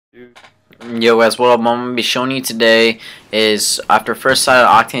Yo guys, what I'm gonna be showing you today is after first sight of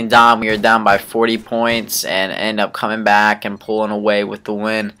Octane down, we were down by 40 points and end up coming back and pulling away with the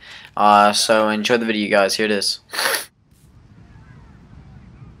win. So enjoy the video, guys. Here it is.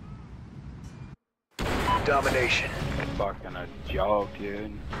 Domination. Fucking a joke,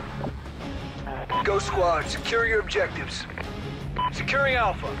 dude. Go squad, secure your objectives. Securing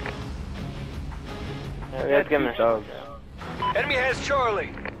Alpha. Let's give him a dog. Enemy has Charlie.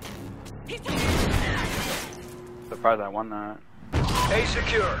 Surprised I won that. A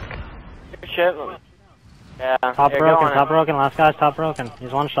secure. Shit. Yeah. Top broken, last guy's top broken.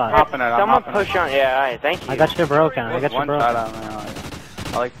 He's one shot. Someone push on. Yeah, alright, thank you. I got you broken. I got you one broken. shot out, man.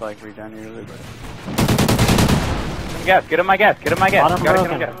 I like to regen usually, but. Get him my gas. Get him my gas. Bottom Gotta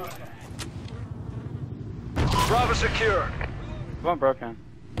broken. get him gas. Bravo secure. One broken.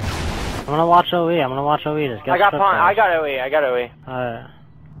 I'm gonna watch OE. Just get I got stripped pawn. there. I got OE. Alright.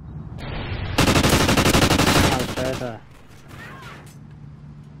 Right there.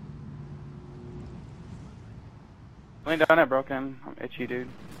 Laying down at broken. I'm itchy, dude.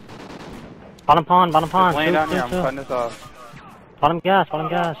 Bottom pawn. Just laying down here. I'm cutting this off. Bottom gas.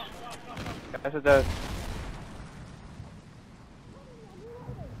 That's a dead.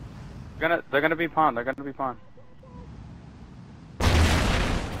 They're gonna be pawn.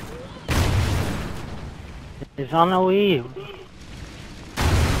 He's on OE. Are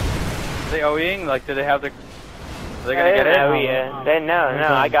they OEing? Like, do they have the? Are they gonna get it? Oh yeah. No.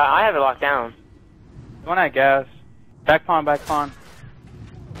 I have it locked down. One at gas. Back pawn.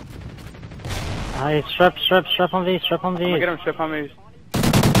 Alright, strip on V. I'm gonna get him strip on me.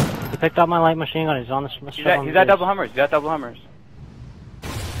 He picked up my light machine gun. He's on the strip on He's V. at double hummers. Still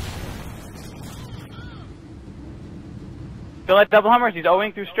at double hummers. He's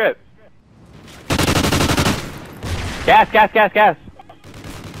OEing through strip. Gas. There's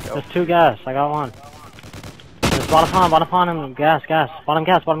two gas. I got one. There's bottom pawn, and gas. Bottom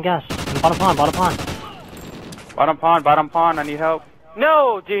gas. And bottom pawn. Bottom pawn. I need help.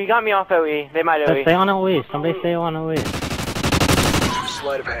 No, dude, he got me off OE. They might OE. Stay on OE. Somebody stay on OE.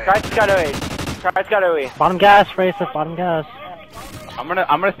 Sleight of hand. Christ got OE. Bottom gas, Fraser. Bottom gas. I'm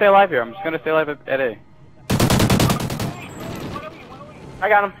gonna stay alive here. I'm just gonna stay alive at A. I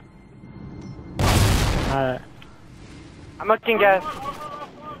got him. Alright. I'm looking gas.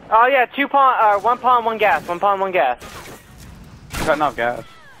 Oh yeah, one pawn, one gas. I'm cutting off gas.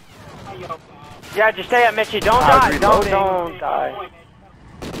 Yeah, just stay at Mitchie. Don't die. Don't die.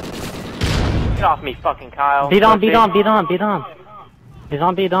 Get off me, fucking Kyle. Beat on. He's on B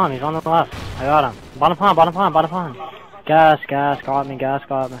Dom. He's on the left. I got him. Bottom pawn. Gas. Got me.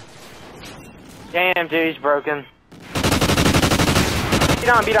 Damn, dude, he's broken. Beat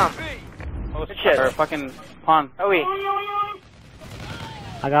on. Oh shit. Or fucking pawn. OE.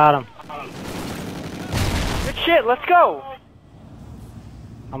 I got him. Good shit, let's go.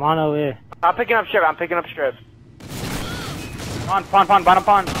 I'm on OE. I'm picking up strip. Pawn, bottom pawn. Bottom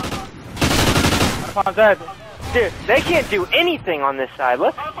pawn's dead. Dude, they can't do anything on this side.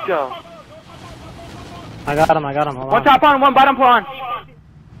 Let's go. I got him. Hold One on. top pawn, one bottom pawn.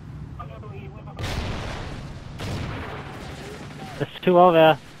 There's two over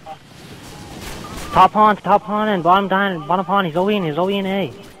there. Top pawn, and bottom pawn. He's OE in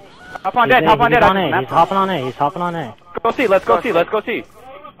A. Top pawn dead. He's hopping on A. Let's go see.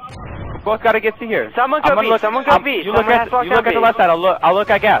 Both gotta get C here. Someone go B. You look at the left side. I'll look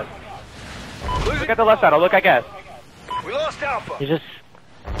at gas. Look at the left side. I'll look at gas. We lost Alpha. He just.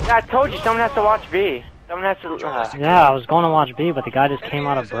 Yeah, I told you, someone has to watch B. Someone has to. Yeah, I was going to watch B, but the guy just came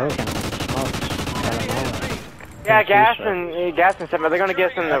out of broken. Yeah, gas and stuff. They're gonna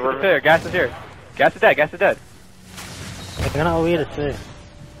get us in the river. Gas is here. Gas is dead. They're gonna OE to C.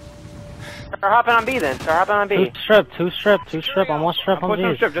 Start hopping on B then. Two strip. Almost strip I'm on pushing B.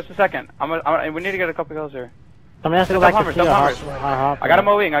 him strip. Just a second. We need to get a couple kills here. Somebody has to go back to C. I got him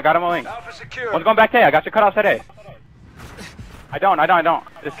OEing. Alpha secure. One's going back to A. I got your cut off at A. I don't.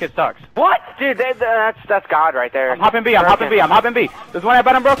 This kid sucks. What? Dude, that's God right there. I'm hopping B. There's one at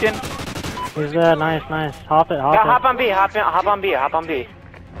bottom broken. He's there. Nice. Hop it. Hop on B.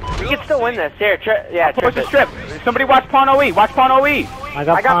 We can still win this. Here, Push the strip. Somebody watch pawn OE. I got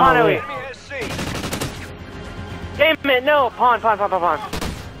pawn OE. Enemy has C. Damn it, no. Pawn. I'm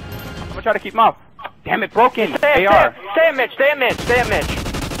gonna try to keep him off. Damn it, broken. Stay at Mitch. I'm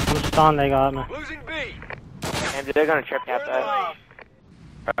stunned. They got me. Losing B. And they're gonna trip cap that.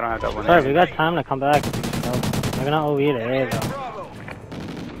 I don't have that one. Sorry, we got time to come back. They're gonna OE to A though.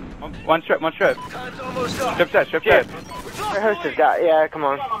 One strip. Time's almost up. Strip set. Their host has got. Yeah, come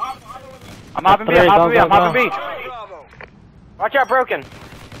on. I'm hopping B, I'm hopping B, I'm hopping B. Watch out, broken.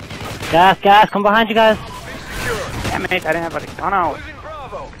 Gas, gas, come behind you guys. Damn it, I didn't have a gun out. Losing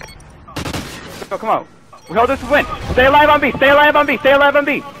Bravo. Go, come on. We hold this win. Stay alive on B, stay alive on B, stay alive on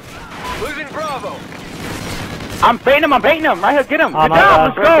B. Losing Bravo. I'm baiting him, right here, get him. Oh, Good my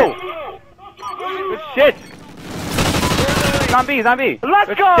job, God. let's go. Good shit. He's on B, he's on B. Let's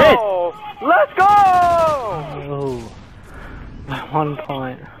Good go! shit. Let's go! Oh. 1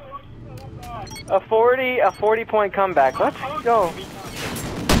 point. A 40 point comeback. Let's go.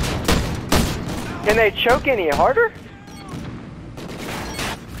 Can they choke any harder?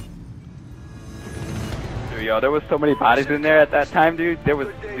 Dude, yo, there was so many bodies in there at that time, dude. There was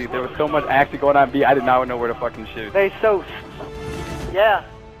so much action going on B. I did not know where to fucking shoot. Yeah.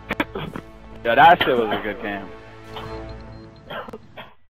 Yeah, that shit was a good game.